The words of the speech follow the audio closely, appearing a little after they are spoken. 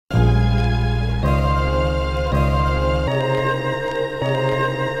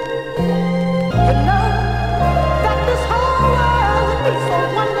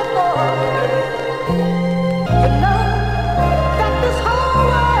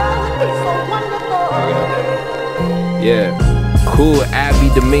Yeah. Kool A.D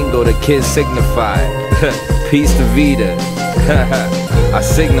Domingo, the kid signified. Peace to Vita. I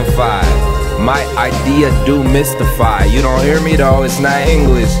signify. My idea do mystify. You don't hear me though, it's not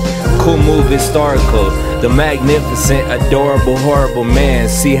English. Cool move historical. The magnificent, adorable, horrible man.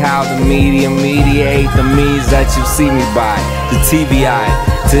 See how the media mediate the means that you see me by. The TVI,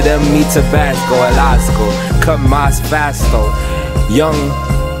 to them me Tabasco, Elasco. Cut más fasto. Young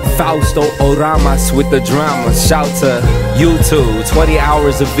Fausto Oramas with the drama. Shout to YouTube. 20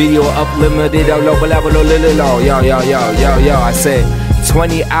 hours of video uploaded. Yo. I said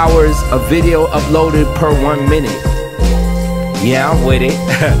 20 hours of video uploaded per 1 minute. Yeah, I'm with it.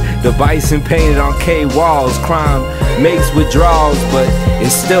 The bison painted on K walls. Crime makes withdrawals, but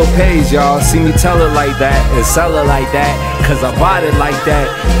it still pays, y'all. See me tell it like that and sell it like that, cause I bought it like that.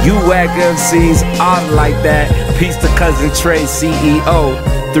 You whack MCs odd like that. Peace to cousin Trey, CEO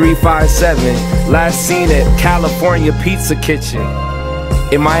 357. Last seen at California Pizza Kitchen.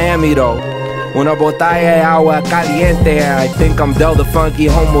 In Miami though. Una botella de agua caliente. I think I'm Del the Funky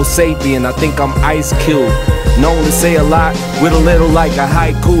Homo Sapien. I think I'm Ice Cube. Known to say a lot with a little like a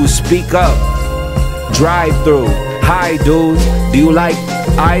haiku. Speak up. Drive through. Hi dudes, do you like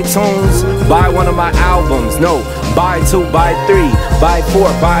iTunes? Buy one of my albums. No, buy 2, buy 3, buy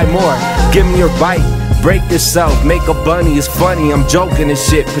 4, buy more. Give me your bite. Break yourself, make a bunny, it's funny, I'm joking and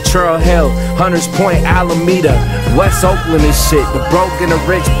shit. Patrol Hill, Hunters Point, Alameda, West Oakland and shit. The broke and the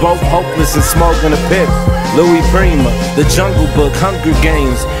rich, both hopeless and smoking a pip. Louis Prima, The Jungle Book, Hunger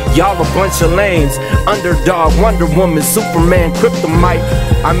Games. Y'all a bunch of lames. Underdog, Wonder Woman, Superman, Kryptonite.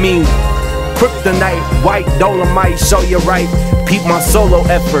 Kryptonite, white dolomite, show you right. Peep my solo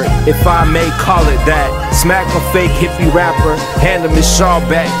effort, if I may call it that. Smack a fake hippie rapper, hand him his shawl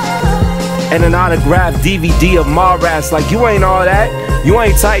back. And an autographed DVD of Mallrats. Like, you ain't all that. You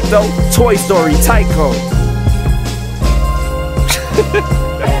ain't tight though. Toy Story, Tycho.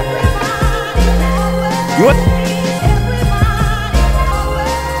 You what?